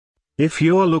If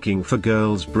you're looking for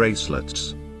girls'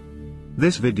 bracelets,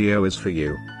 this video is for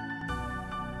you.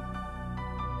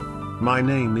 My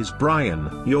name is Brian,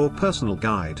 your personal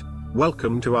guide.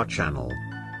 Welcome to our channel.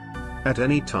 At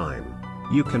any time,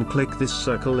 you can click this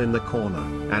circle in the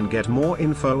corner and get more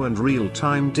info and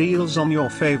real-time deals on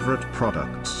your favorite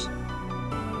products.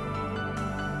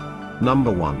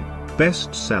 Number 1,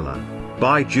 Bestseller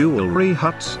by Jewellery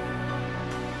Hut.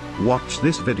 Watch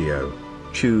this video.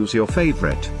 Choose your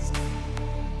favorite.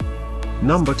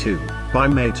 Number 2, by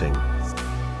Mayting.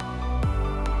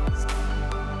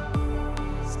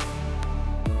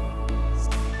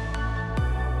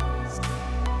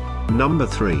 Number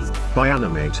 3, by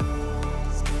Annamate.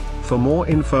 For more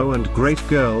info and great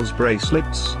girls'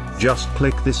 bracelets, just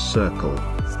click this circle.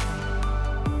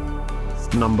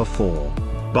 Number 4,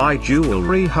 by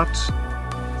Jewellery Hut.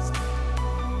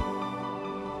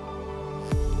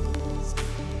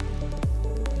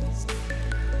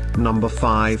 Number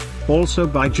 5, also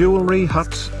by Jewellery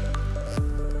Hut.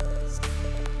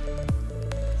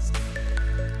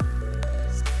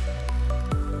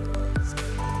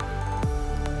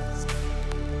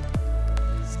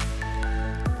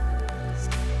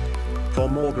 For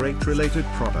more great related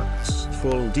products,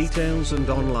 full details and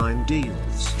online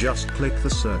deals, just click the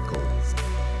circle.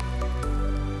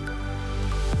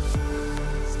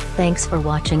 Thanks for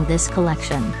watching this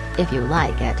collection. If you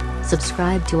like it,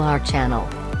 subscribe to our channel.